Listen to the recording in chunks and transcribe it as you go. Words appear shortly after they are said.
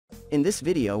In this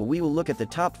video we will look at the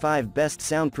top 5 best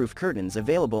soundproof curtains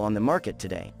available on the market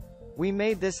today. We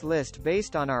made this list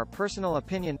based on our personal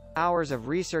opinion, hours of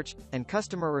research, and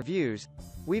customer reviews.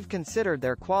 We've considered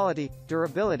their quality,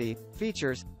 durability,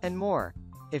 features, and more.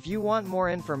 If you want more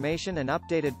information and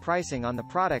updated pricing on the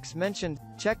products mentioned,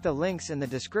 check the links in the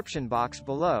description box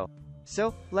below.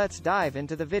 So, let's dive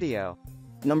into the video.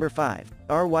 Number 5.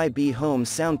 RYB Home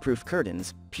Soundproof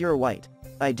Curtains, Pure White.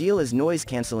 Ideal as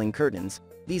noise-canceling curtains,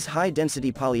 these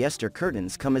high-density polyester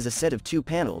curtains come as a set of 2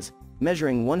 panels,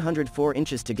 measuring 104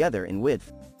 inches together in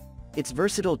width. Its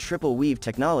versatile triple weave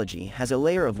technology has a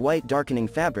layer of white darkening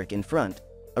fabric in front,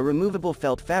 a removable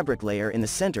felt fabric layer in the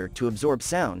center to absorb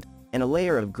sound, and a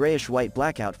layer of grayish-white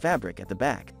blackout fabric at the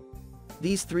back.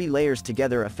 These 3 layers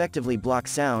together effectively block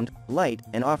sound, light,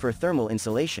 and offer thermal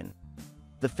insulation.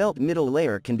 The felt middle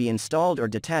layer can be installed or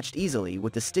detached easily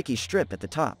with the sticky strip at the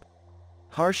top.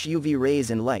 Harsh UV rays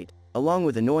and light, along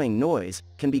with annoying noise,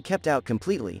 can be kept out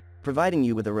completely, providing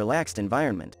you with a relaxed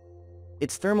environment.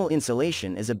 Its thermal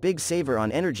insulation is a big saver on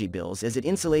energy bills as it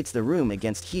insulates the room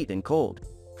against heat and cold.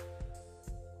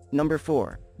 Number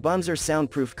 4. Bonzer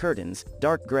Soundproof Curtains,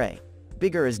 Dark Gray.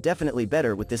 Bigger is definitely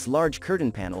better with this large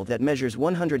curtain panel that measures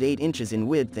 108 inches in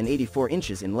width and 84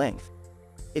 inches in length.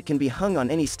 It can be hung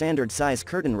on any standard size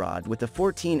curtain rod with the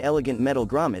 14 elegant metal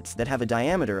grommets that have a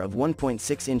diameter of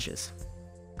 1.6 inches.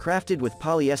 Crafted with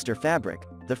polyester fabric,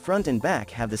 the front and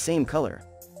back have the same color.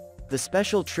 The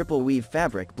special triple weave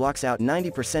fabric blocks out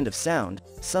 90% of sound,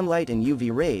 sunlight and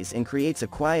UV rays and creates a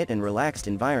quiet and relaxed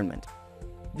environment.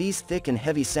 These thick and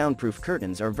heavy soundproof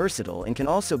curtains are versatile and can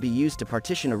also be used to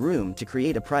partition a room to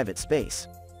create a private space.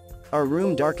 Our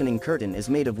room darkening curtain is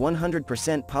made of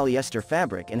 100% polyester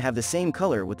fabric and have the same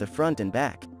color with the front and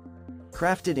back.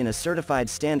 Crafted in a certified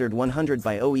standard 100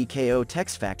 by OEKO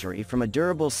Tex factory from a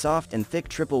durable soft and thick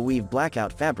triple weave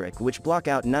blackout fabric which block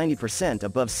out 90%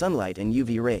 above sunlight and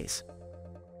UV rays.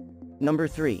 Number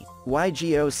 3.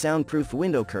 YGO Soundproof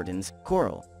Window Curtains,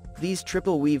 Coral. These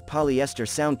triple weave polyester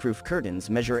soundproof curtains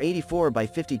measure 84 by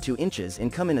 52 inches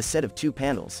and come in a set of 2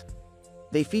 panels.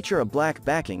 They feature a black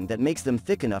backing that makes them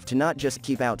thick enough to not just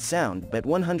keep out sound but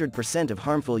 100% of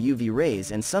harmful UV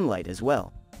rays and sunlight as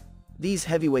well. These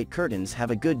heavyweight curtains have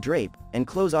a good drape, and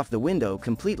close off the window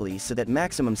completely so that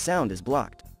maximum sound is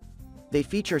blocked. They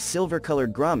feature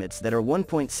silver-colored grommets that are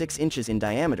 1.6 inches in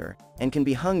diameter, and can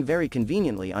be hung very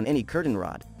conveniently on any curtain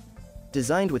rod.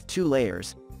 Designed with 2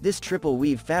 layers, this triple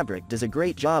weave fabric does a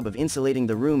great job of insulating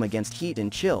the room against heat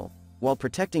and chill, while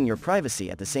protecting your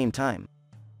privacy at the same time.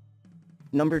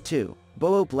 Number 2.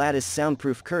 Beauoop Lattice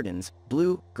Soundproof Curtains,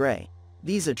 Blue, Gray.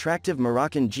 These attractive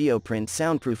Moroccan geoprint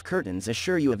soundproof curtains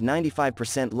assure you of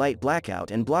 95% light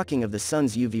blackout and blocking of the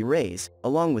sun's UV rays,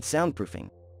 along with soundproofing.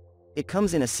 It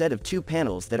comes in a set of 2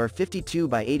 panels that are 52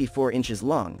 by 84 inches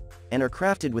long, and are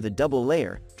crafted with a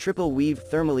double-layer, triple-weave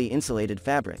thermally insulated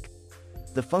fabric.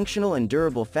 The functional and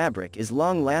durable fabric is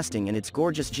long-lasting and its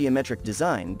gorgeous geometric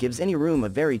design gives any room a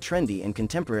very trendy and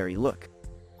contemporary look.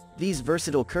 These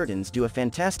versatile curtains do a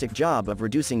fantastic job of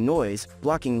reducing noise,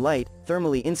 blocking light,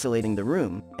 thermally insulating the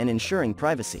room, and ensuring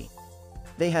privacy.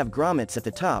 They have grommets at the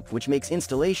top which makes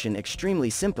installation extremely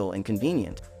simple and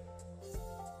convenient.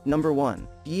 Number 1.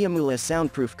 Yiumula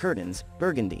Soundproof Curtains,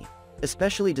 Burgundy.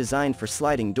 Especially designed for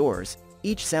sliding doors,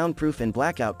 each soundproof and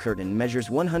blackout curtain measures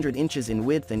 100 inches in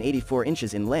width and 84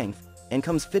 inches in length, and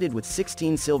comes fitted with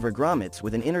 16 silver grommets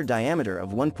with an inner diameter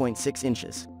of 1.6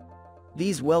 inches.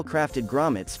 These well-crafted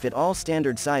grommets fit all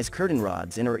standard-size curtain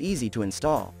rods and are easy to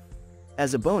install.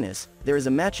 As a bonus, there is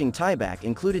a matching tieback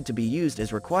included to be used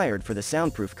as required for the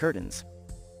soundproof curtains.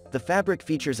 The fabric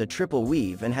features a triple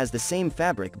weave and has the same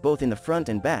fabric both in the front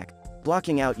and back,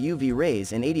 blocking out UV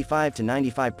rays and 85 to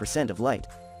 95% of light.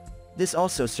 This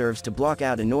also serves to block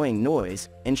out annoying noise,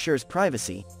 ensures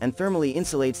privacy, and thermally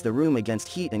insulates the room against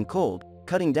heat and cold,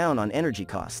 cutting down on energy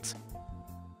costs.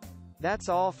 That's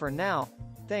all for now.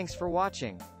 Thanks for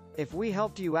watching. If we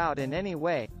helped you out in any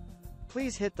way,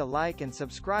 please hit the like and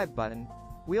subscribe button.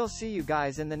 We'll see you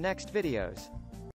guys in the next videos.